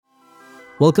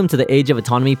Welcome to the Age of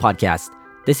Autonomy podcast.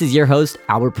 This is your host,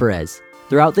 Albert Perez.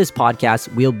 Throughout this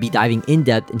podcast, we'll be diving in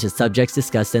depth into subjects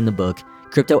discussed in the book,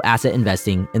 Crypto Asset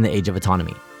Investing in the Age of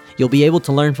Autonomy. You'll be able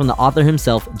to learn from the author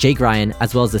himself, Jake Ryan,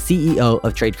 as well as the CEO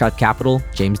of Tradecraft Capital,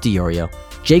 James DiOrio.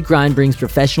 Jake Ryan brings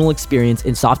professional experience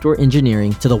in software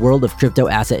engineering to the world of crypto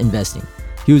asset investing.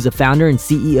 He was the founder and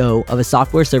CEO of a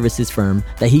software services firm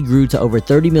that he grew to over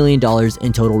 $30 million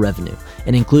in total revenue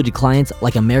and included clients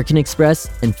like American Express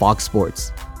and Fox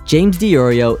Sports. James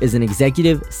DiOrio is an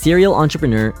executive, serial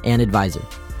entrepreneur, and advisor.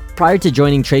 Prior to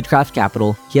joining Tradecraft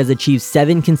Capital, he has achieved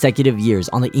 7 consecutive years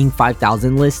on the Inc.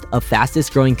 5000 list of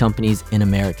fastest growing companies in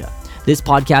America. This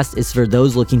podcast is for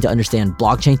those looking to understand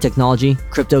blockchain technology,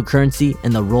 cryptocurrency,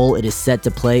 and the role it is set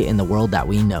to play in the world that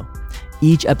we know.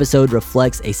 Each episode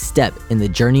reflects a step in the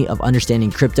journey of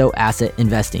understanding crypto asset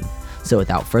investing. So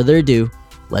without further ado,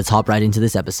 let's hop right into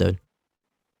this episode.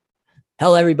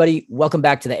 Hello, everybody. Welcome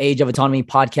back to the Age of Autonomy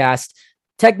podcast.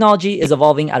 Technology is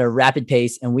evolving at a rapid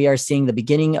pace, and we are seeing the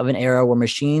beginning of an era where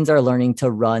machines are learning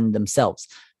to run themselves,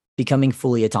 becoming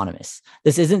fully autonomous.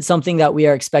 This isn't something that we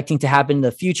are expecting to happen in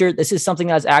the future. This is something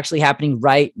that's actually happening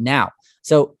right now.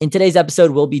 So in today's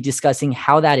episode, we'll be discussing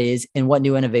how that is and what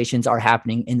new innovations are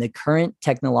happening in the current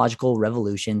technological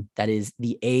revolution that is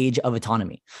the age of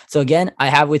autonomy. So again, I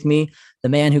have with me the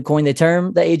man who coined the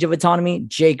term, the age of autonomy,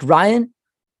 Jake Ryan.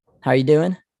 How are you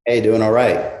doing? Hey, doing all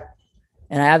right.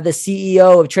 And I have the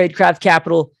CEO of Tradecraft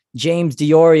Capital, James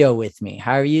DiOrio, with me.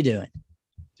 How are you doing?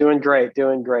 Doing great.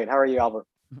 How are you, Albert?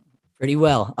 Pretty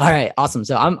well. All right, awesome.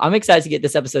 So I'm excited to get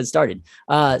this episode started.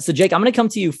 So Jake, I'm going to come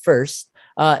to you first.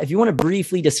 If you want to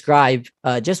briefly describe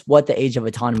just what the age of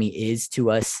autonomy is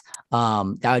to us,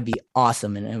 that would be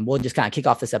awesome. And we'll just kind of kick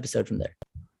off this episode from there.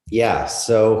 Yeah.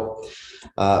 So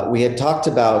we had talked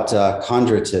about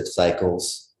conjugative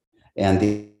cycles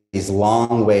and these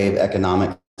long wave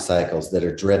economic cycles that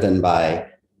are driven by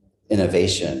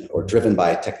innovation or driven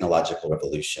by technological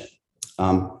revolution.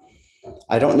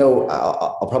 I don't know,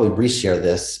 I'll probably reshare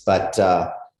this, but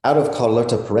out of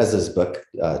Carlota Perez's book,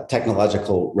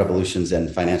 Technological Revolutions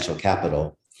and Financial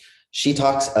Capital, she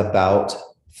talks about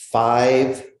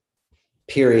 5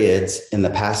 periods in the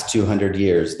past 200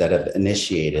 years that have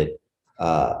initiated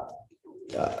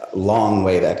long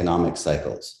wave economic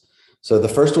cycles. So the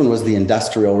first one was the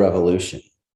Industrial Revolution.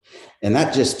 And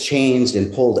that just changed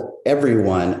and pulled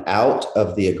everyone out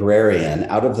of the agrarian,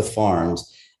 out of the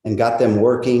farms, and got them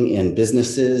working in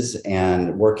businesses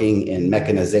and working in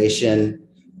mechanization,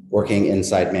 working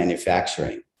inside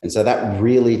manufacturing. And so that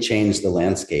really changed the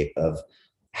landscape of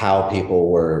how people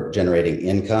were generating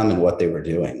income and what they were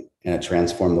doing. And it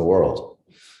transformed the world.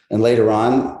 And later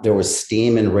on, there was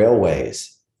steam and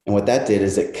railways. And what that did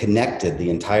is it connected the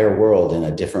entire world in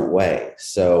a different way.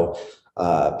 So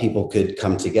people could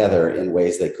come together in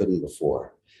ways they couldn't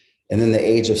before. And then the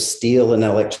age of steel and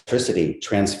electricity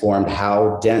transformed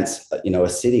how dense, a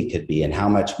city could be and how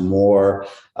much more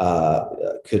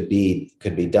could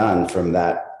be done from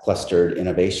that clustered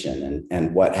innovation.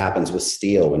 And what happens with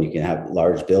steel when you can have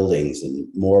large buildings and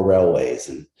more railways.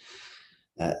 And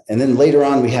then later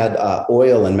on, we had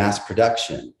oil and mass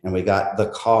production, and we got the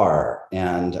car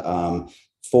and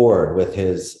Ford with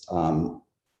his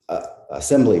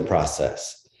assembly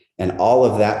process. And all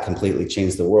of that completely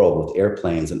changed the world with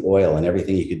airplanes and oil and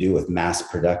everything you could do with mass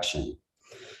production.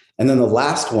 And then the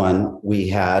last one we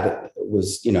had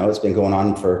was, it's been going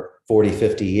on for 40,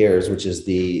 50 years, which is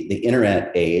the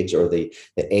internet age, or the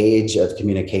age of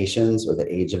communications, or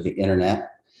the age of the internet.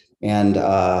 And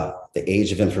the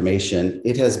age of information.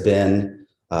 It has been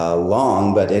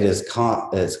long, but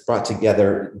it's brought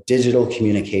together digital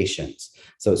communications.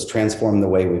 So it's transformed the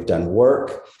way we've done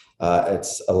work.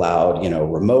 It's allowed,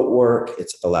 remote work.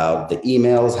 It's allowed the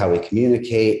emails, how we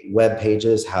communicate, web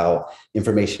pages, how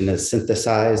information is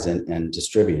synthesized and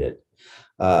distributed.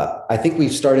 I think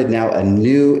we've started now a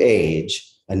new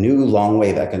age, a new long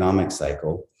wave economic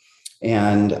cycle.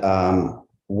 And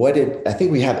I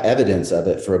think we have evidence of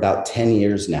it for about 10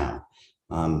 years now.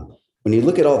 When you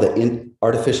look at all the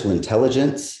artificial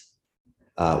intelligence,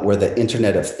 where the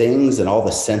Internet of Things and all the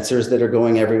sensors that are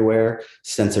going everywhere,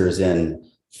 sensors in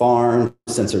farms,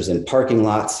 sensors in parking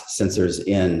lots, sensors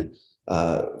in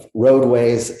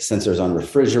roadways, sensors on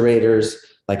refrigerators,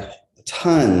 like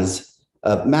tons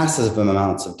of massive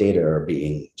amounts of data are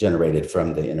being generated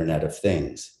from the Internet of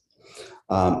Things.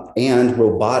 And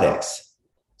robotics.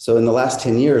 So in the last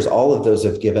 10 years, all of those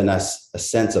have given us a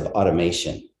sense of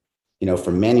automation,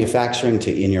 from manufacturing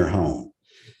to in your home.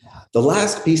 The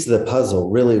last piece of the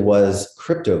puzzle really was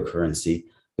cryptocurrency,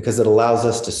 because it allows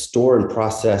us to store and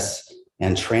process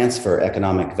and transfer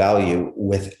economic value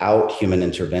without human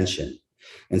intervention.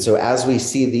 And so as we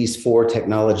see these four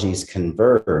technologies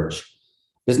converge,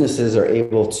 businesses are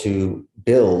able to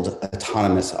build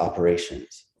autonomous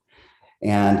operations.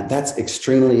 And that's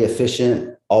extremely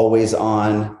efficient, always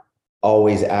on,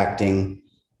 always acting,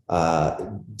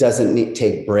 doesn't need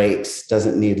take breaks,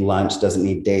 doesn't need lunch, doesn't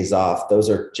need days off. Those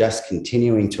are just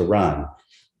continuing to run.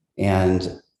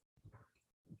 And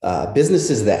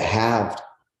businesses that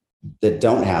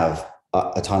don't have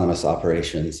autonomous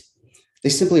operations, they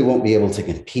simply won't be able to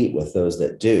compete with those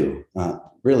that do,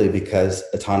 really because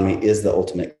autonomy is the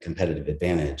ultimate competitive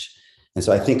advantage. And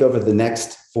so I think over the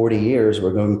next 40 years,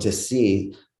 we're going to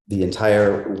see the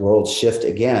entire world shift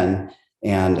again.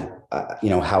 And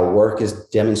how work is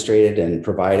demonstrated and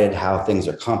provided, how things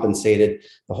are compensated.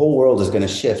 The whole world is going to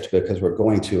shift because we're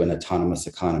going to an autonomous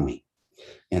economy.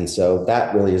 And so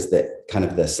that really is the kind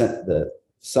of the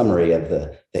summary of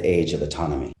the age of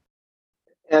autonomy.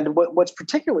 And what's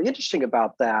particularly interesting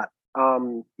about that,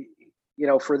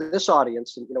 for this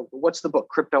audience, and what's the book,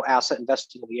 Crypto Asset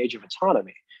Investing in the Age of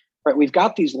Autonomy, right? We've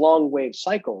got these long wave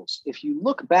cycles. If you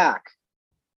look back,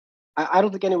 I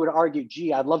don't think anyone would argue,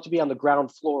 gee, I'd love to be on the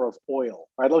ground floor of oil.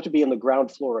 Or I'd love to be on the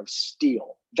ground floor of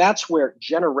steel. That's where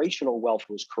generational wealth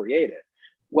was created.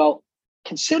 Well,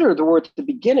 consider that we're at the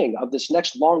beginning of this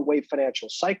next long wave financial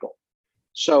cycle.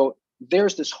 So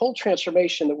there's this whole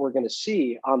transformation that we're going to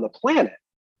see on the planet,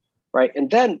 right?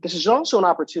 And then this is also an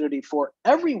opportunity for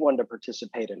everyone to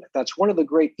participate in it. That's one of the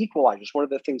great equalizers, one of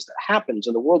the things that happens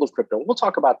in the world of crypto. We'll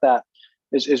talk about that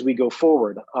as we go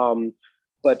forward.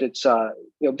 But it's,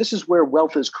 this is where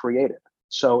wealth is created.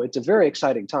 So it's a very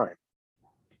exciting time.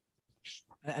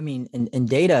 I mean, in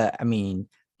data,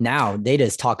 now data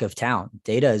is talk of town.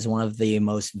 Data is one of the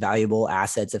most valuable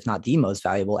assets, if not the most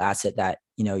valuable asset that,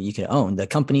 you can own. The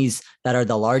companies that are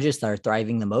the largest, that are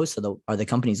thriving the most, are the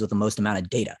companies with the most amount of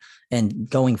data. And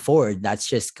going forward, that's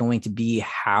just going to be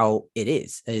how it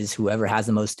is whoever has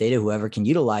the most data, whoever can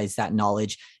utilize that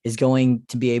knowledge is going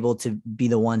to be able to be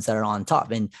the ones that are on top.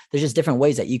 And there's just different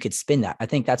ways that you could spin that. I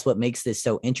think that's what makes this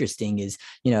so interesting is,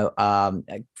 a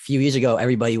few years ago,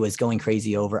 everybody was going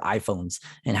crazy over iPhones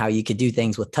and how you could do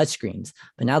things with touchscreens.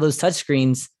 But now those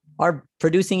touchscreens are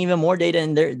producing even more data,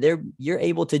 and you're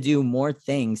able to do more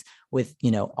things with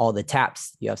all the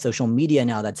taps. You have social media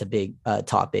now, that's a big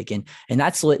topic, and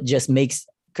that's what just makes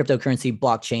cryptocurrency,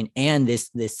 blockchain, and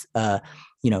this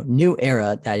new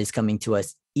era that is coming to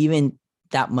us even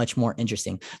that much more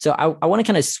interesting. So I want to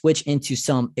kind of switch into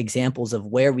some examples of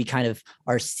where we kind of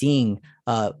are seeing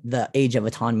the age of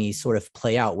autonomy sort of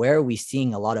play out. Where are we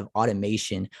seeing a lot of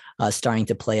automation starting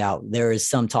to play out? There is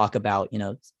some talk about,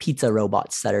 pizza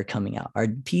robots that are coming out. Are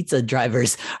pizza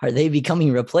drivers, are they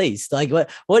becoming replaced? Like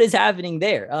what is happening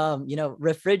there?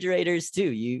 Refrigerators too.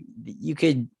 You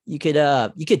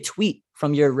could tweet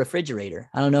from your refrigerator.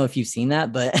 I don't know if you've seen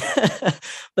that, but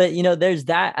there's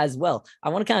that as well. I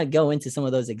want to kind of go into some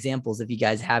of those examples if you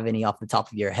guys have any off the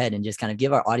top of your head, and just kind of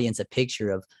give our audience a picture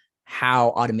of how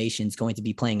automation is going to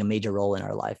be playing a major role in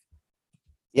our life.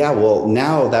 Yeah, well,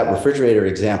 now that refrigerator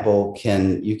example,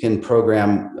 you can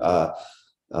program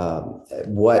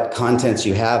what contents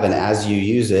you have, and as you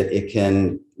use it, it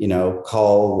can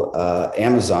call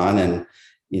Amazon and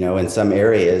in some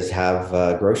areas have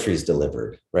groceries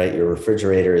delivered, right? Your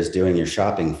refrigerator is doing your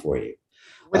shopping for you.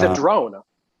 With a drone.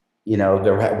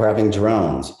 We're having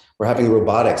drones. We're having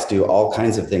robotics do all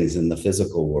kinds of things in the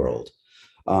physical world.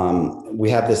 We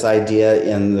have this idea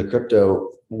in the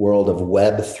crypto world of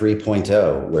Web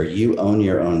 3.0, where you own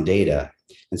your own data.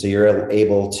 And so you're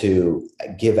able to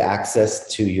give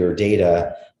access to your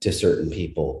data to certain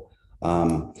people.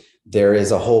 There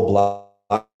is a whole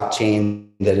blockchain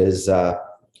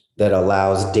that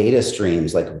allows data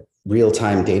streams, like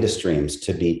real-time data streams,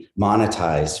 to be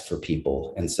monetized for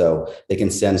people. And so they can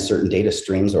send certain data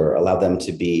streams or allow them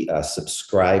to be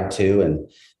subscribed to, and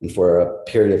for a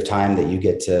period of time that you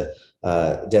get to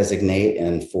designate,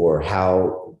 and for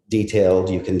how detailed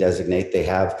you can designate. They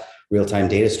have real-time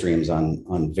data streams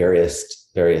on various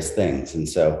things. And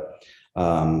so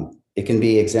it can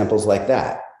be examples like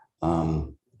that.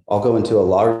 I'll go into a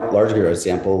larger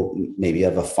example, maybe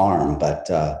of a farm, but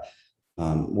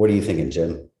what are you thinking,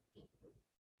 Jim?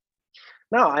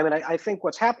 No, I think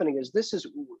what's happening is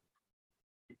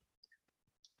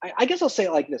I guess I'll say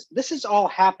it like this. This is all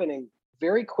happening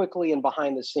very quickly and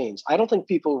behind the scenes. I don't think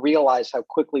people realize how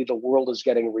quickly the world is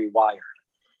getting rewired,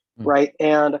 right?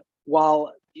 And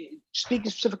while speaking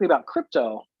specifically about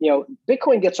crypto,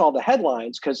 Bitcoin gets all the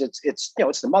headlines because it's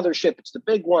the mothership, it's the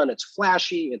big one, it's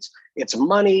flashy, it's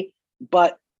money.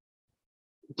 But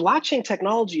blockchain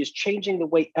technology is changing the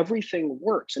way everything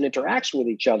works and interacts with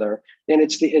each other. And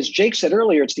it's as Jake said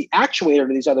earlier, it's the actuator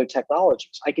to these other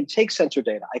technologies. I can take sensor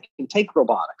data, I can take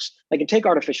robotics, I can take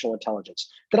artificial intelligence,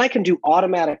 then I can do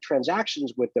automatic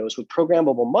transactions with those with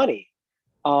programmable money.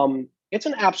 It's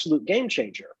an absolute game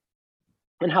changer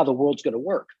in how the world's going to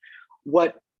work.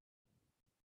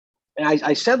 And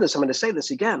I said this, I'm going to say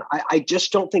this again. I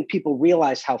just don't think people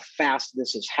realize how fast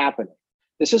this is happening.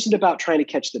 This isn't about trying to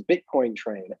catch the Bitcoin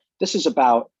train. This is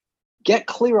about get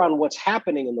clear on what's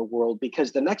happening in the world,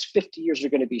 because the next 50 years are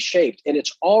going to be shaped, and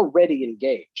it's already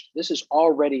engaged. This is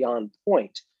already on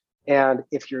point. And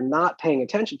if you're not paying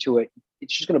attention to it,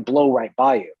 it's just going to blow right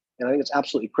by you. And I think it's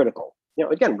absolutely critical.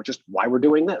 Again, which is why we're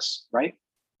doing this, right?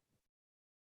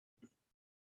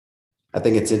 I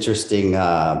think it's interesting,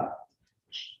 that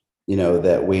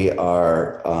we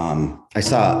are, I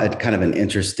saw a kind of an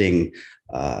interesting,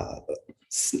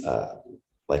 infogram,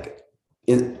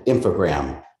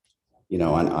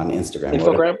 on Instagram.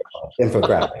 Infogram?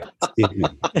 Infographic. Excuse me.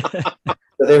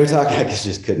 So they were talking, I guess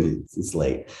just couldn't, it's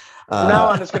late. From now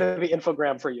on, it's going to be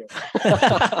infogram for you.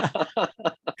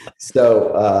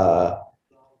 So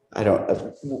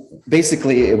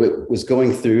basically it was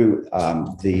going through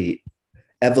the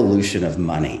evolution of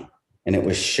money, and it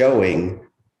was showing,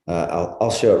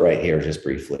 I'll show it right here just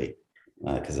briefly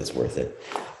because it's worth it.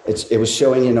 It was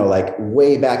showing, like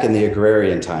way back in the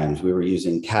agrarian times, we were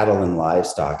using cattle and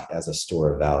livestock as a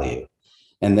store of value.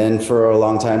 And then for a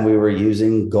long time, we were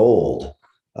using gold.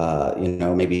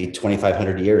 Maybe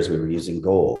 2,500 years, we were using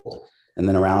gold. And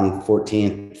then around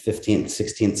 14th, 15th,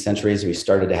 16th centuries, we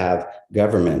started to have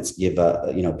governments give,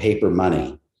 paper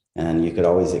money. And you could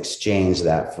always exchange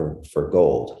that for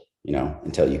gold,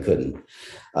 until you couldn't.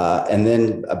 And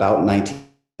then about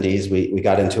 1980s, we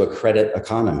got into a credit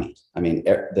economy. I mean,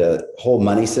 the whole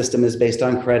money system is based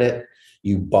on credit.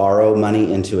 You borrow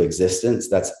money into existence.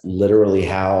 That's literally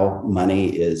how money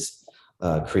is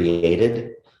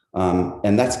created.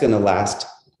 And that's going to last,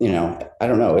 I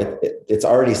don't know, it's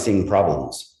already seeing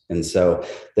problems. And so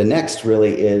the next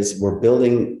really is we're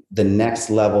building the next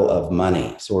level of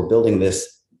money. So we're building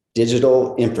this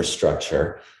digital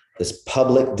infrastructure, this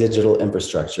public digital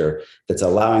infrastructure that's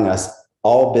allowing us,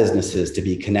 all businesses, to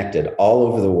be connected all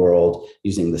over the world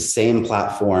using the same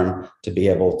platform to be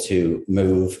able to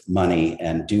move money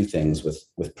and do things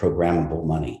with programmable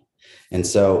money. And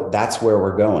so that's where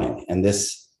we're going. And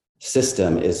this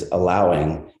system is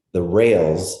allowing the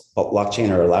rails, blockchain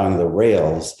are allowing the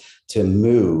rails to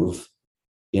move,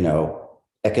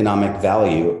 economic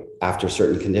value after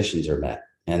certain conditions are met.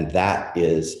 And that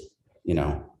is,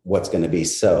 what's going to be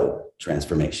so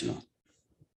transformational.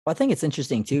 Well, I think it's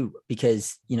interesting too,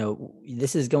 because,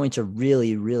 this is going to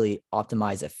really, really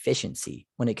optimize efficiency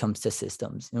when it comes to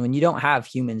systems. And when you don't have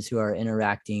humans who are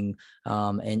interacting,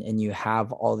 and you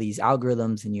have all these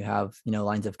algorithms and you have,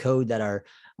 lines of code that are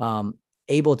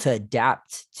able to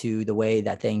adapt to the way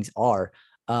that things are.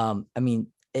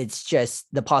 It's just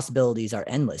the possibilities are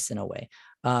endless in a way.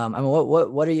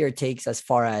 What are your takes as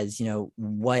far as,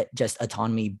 what just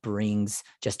autonomy brings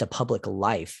just to public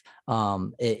life?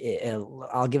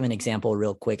 I'll give an example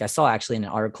real quick. I saw actually in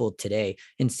an article today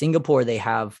in Singapore, they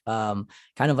have kind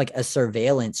of like a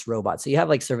surveillance robot. So you have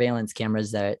like surveillance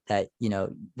cameras that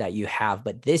you have,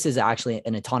 but this is actually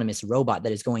an autonomous robot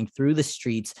that is going through the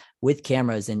streets with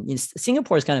cameras. And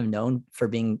Singapore is kind of known for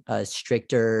being a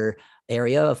stricter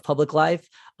area of public life,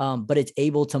 but it's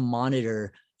able to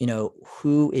monitor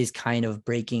who is kind of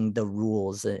breaking the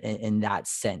rules in that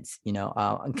sense,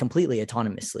 completely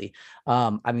autonomously.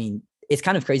 It's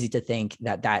kind of crazy to think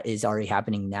that is already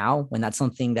happening now, when that's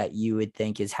something that you would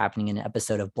think is happening in an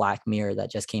episode of Black Mirror that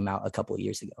just came out a couple of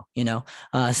years ago,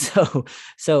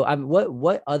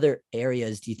 what other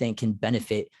areas do you think can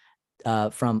benefit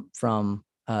from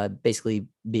basically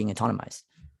being autonomized?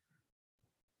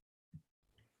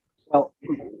 Well,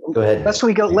 go ahead.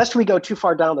 Lest we go too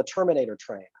far down the Terminator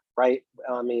train, right?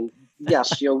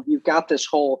 Yes, you've got this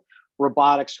whole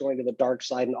robotics going to the dark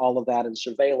side and all of that, and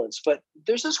surveillance, but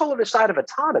there's this whole other side of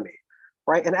autonomy,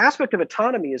 right? An aspect of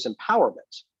autonomy is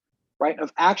empowerment, right?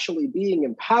 Of actually being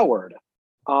empowered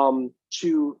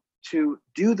to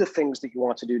do the things that you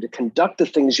want to do, to conduct the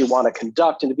things you want to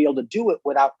conduct, and to be able to do it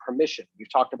without permission.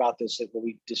 We've talked about this when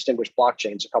we distinguished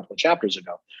blockchains a couple of chapters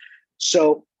ago.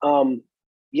 So,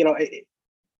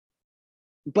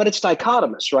 but it's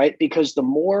dichotomous, right? Because the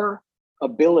more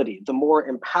ability, the more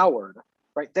empowered,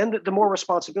 right? Then the more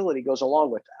responsibility goes along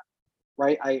with that,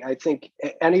 right? I think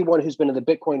anyone who's been in the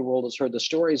Bitcoin world has heard the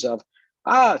stories of,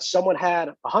 someone had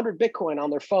 100 Bitcoin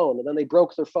on their phone, and then they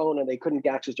broke their phone and they couldn't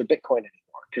access their Bitcoin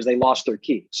anymore because they lost their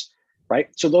keys, right?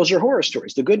 So those are horror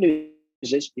stories. The good news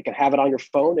is you can have it on your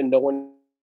phone and no one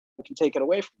can take it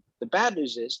away from you. The bad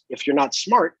news is if you're not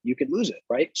smart, you could lose it,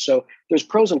 right? So there's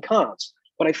pros and cons.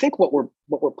 But I think what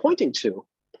we're pointing to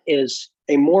is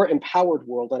a more empowered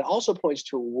world, and it also points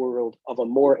to a world of a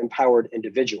more empowered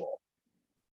individual.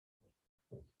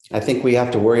 I think we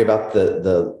have to worry about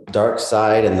the dark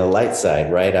side and the light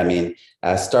side, right? I mean,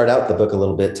 I start out the book a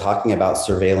little bit talking about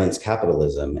surveillance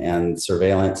capitalism and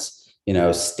surveillance,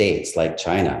 states like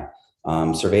China.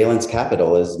 Surveillance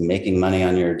capital is making money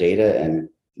on your data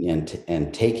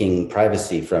and taking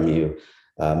privacy from you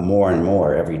more and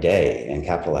more every day and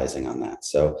capitalizing on that.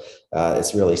 So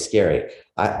it's really scary.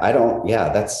 I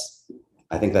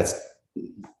think that's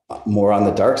more on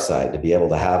the dark side, to be able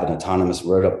to have an autonomous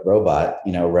robot,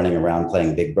 running around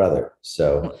playing Big Brother.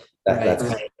 So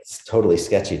that's totally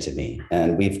sketchy to me.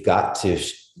 And we've got to,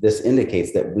 this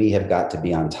indicates that we have got to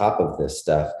be on top of this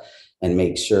stuff and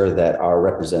make sure that our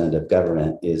representative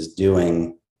government is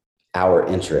doing our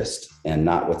interest and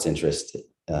not what's interest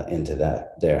into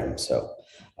that there. So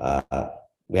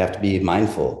we have to be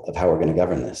mindful of how we're going to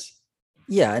govern this.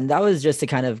 Yeah, and that was just to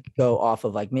kind of go off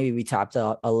of like, maybe we tapped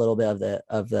a little bit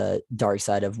of the dark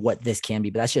side of what this can be,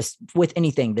 but that's just with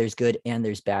anything, there's good and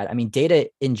there's bad. I mean, data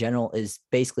in general is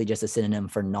basically just a synonym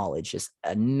for knowledge, just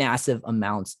a massive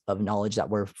amounts of knowledge that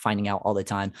we're finding out all the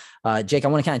time. Jake, I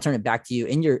want to kind of turn it back to you.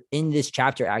 In this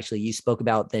chapter, actually, you spoke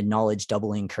about the knowledge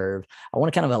doubling curve. I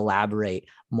want to kind of elaborate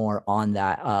more on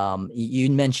that. You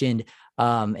mentioned,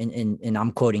 and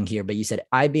I'm quoting here, but you said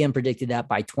IBM predicted that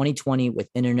by 2020 with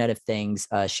Internet of Things,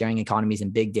 sharing economies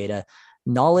and big data,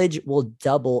 knowledge will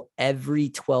double every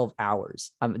 12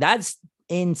 hours. That's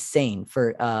insane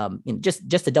for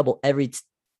just to double every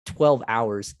 12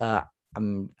 hours.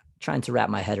 I'm trying to wrap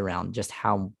my head around just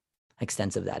how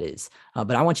extensive that is.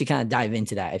 But I want you to kind of dive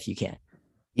into that if you can.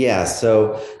 Yeah.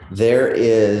 So there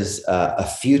is a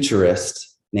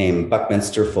futurist named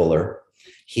Buckminster Fuller.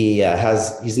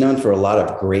 He's known for a lot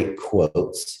of great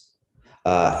quotes.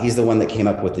 He's the one that came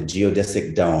up with the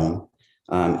geodesic dome.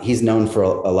 He's known for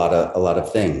a lot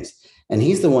of things. And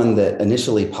he's the one that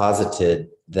initially posited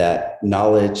that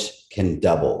knowledge can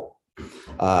double.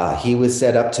 He was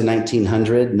said up to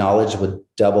 1900, knowledge would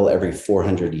double every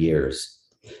 400 years.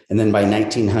 And then by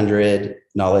 1900,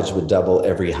 knowledge would double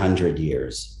every 100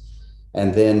 years.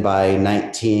 And then by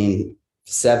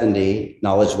 1970,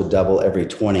 knowledge would double every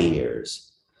 20 years.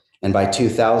 And by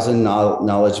 2000,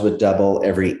 knowledge would double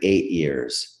every 8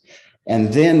 years.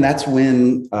 And then that's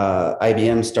when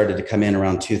IBM started to come in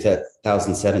around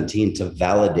 2017 to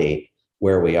validate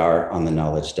where we are on the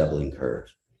knowledge doubling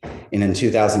curve. And in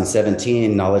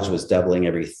 2017, knowledge was doubling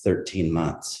every 13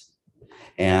 months.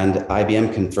 And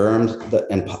IBM confirmed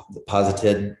and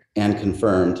posited and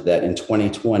confirmed that in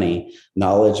 2020,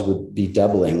 knowledge would be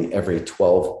doubling every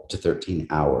 12 to 13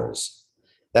 hours.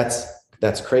 That's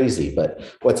crazy. But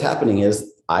what's happening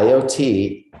is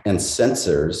IoT and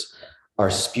sensors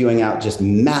are spewing out just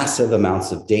massive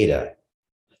amounts of data.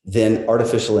 Then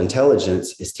artificial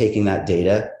intelligence is taking that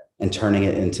data and turning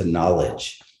it into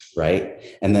knowledge, right?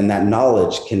 And then that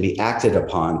knowledge can be acted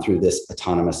upon through this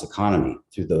autonomous economy,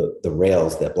 through the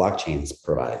rails that blockchains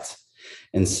provides.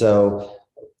 And so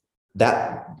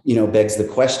that, begs the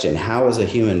question, how is a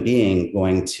human being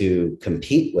going to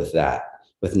compete with that?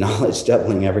 With knowledge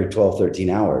doubling every 12,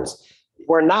 13 hours.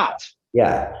 We're not.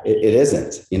 Yeah, it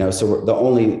isn't. So the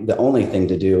only thing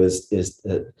to do is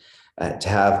to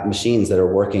have machines that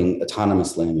are working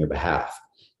autonomously on your behalf.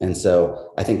 And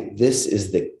so I think this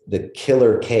is the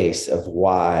killer case of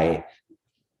why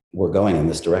we're going in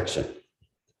this direction,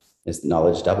 is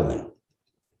knowledge doubling.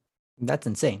 That's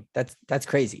insane. That's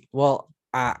crazy. Well,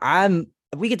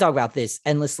 we could talk about this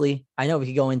endlessly. I know we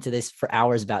could go into this for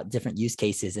hours about different use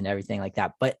cases and everything like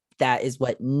that, but that is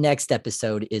what next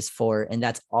episode is for. And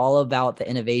that's all about the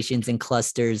innovations and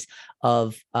clusters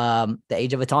of the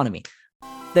Age of Autonomy.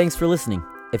 Thanks for listening.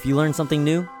 If you learned something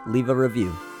new, leave a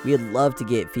review. We'd love to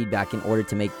get feedback in order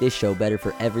to make this show better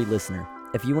for every listener.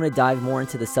 If you want to dive more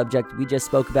into the subject we just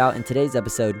spoke about in today's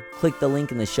episode, click the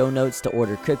link in the show notes to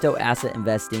order Crypto Asset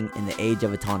Investing in the Age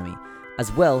of Autonomy. As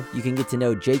well, you can get to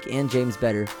know Jake and James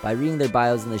better by reading their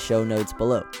bios in the show notes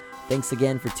below. Thanks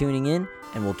again for tuning in,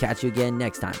 and we'll catch you again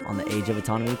next time on the Age of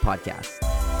Autonomy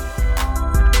podcast.